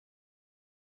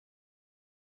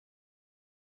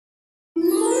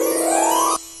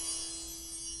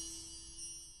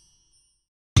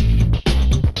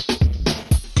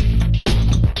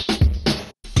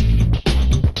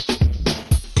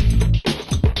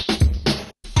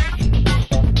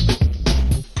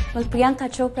Will Priyanka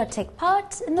Chopra take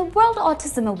part in the World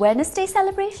Autism Awareness Day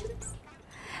celebrations?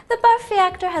 The Barfi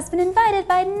actor has been invited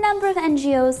by a number of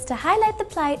NGOs to highlight the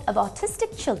plight of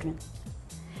autistic children.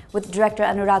 With director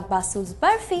Anurag Basu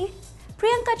Barfi,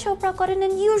 Priyanka Chopra got an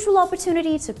unusual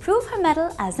opportunity to prove her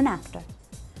mettle as an actor.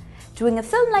 Doing a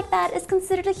film like that is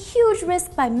considered a huge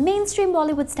risk by mainstream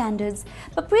Bollywood standards,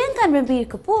 but Priyanka and Ranbir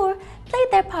Kapoor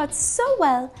played their parts so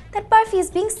well that Barfi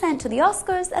is being sent to the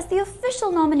Oscars as the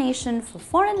official nomination for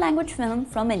foreign language film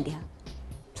from India.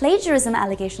 Plagiarism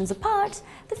allegations apart,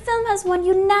 the film has won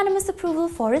unanimous approval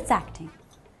for its acting.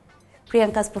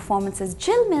 Priyanka's performance as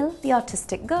Jill Mill, the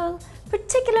autistic girl,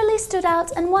 particularly stood out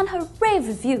and won her rave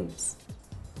reviews.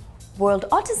 World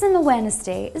Autism Awareness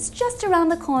Day is just around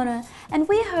the corner, and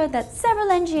we heard that several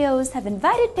NGOs have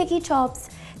invited Piggy Chops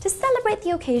to celebrate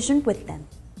the occasion with them.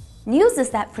 News is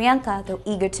that Priyanka, though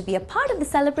eager to be a part of the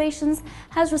celebrations,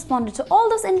 has responded to all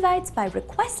those invites by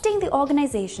requesting the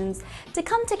organizations to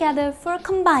come together for a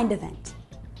combined event.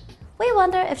 We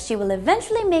wonder if she will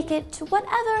eventually make it to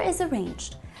whatever is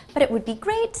arranged, but it would be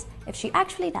great if she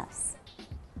actually does.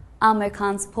 Aamir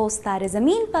Khan's post That Is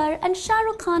Ameen Par and Shah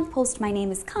Rukh Khan post My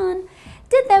Name Is Khan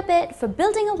did their bit for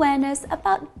building awareness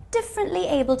about differently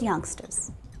abled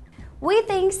youngsters. We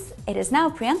think it is now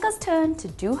Priyanka's turn to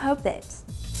do her bit.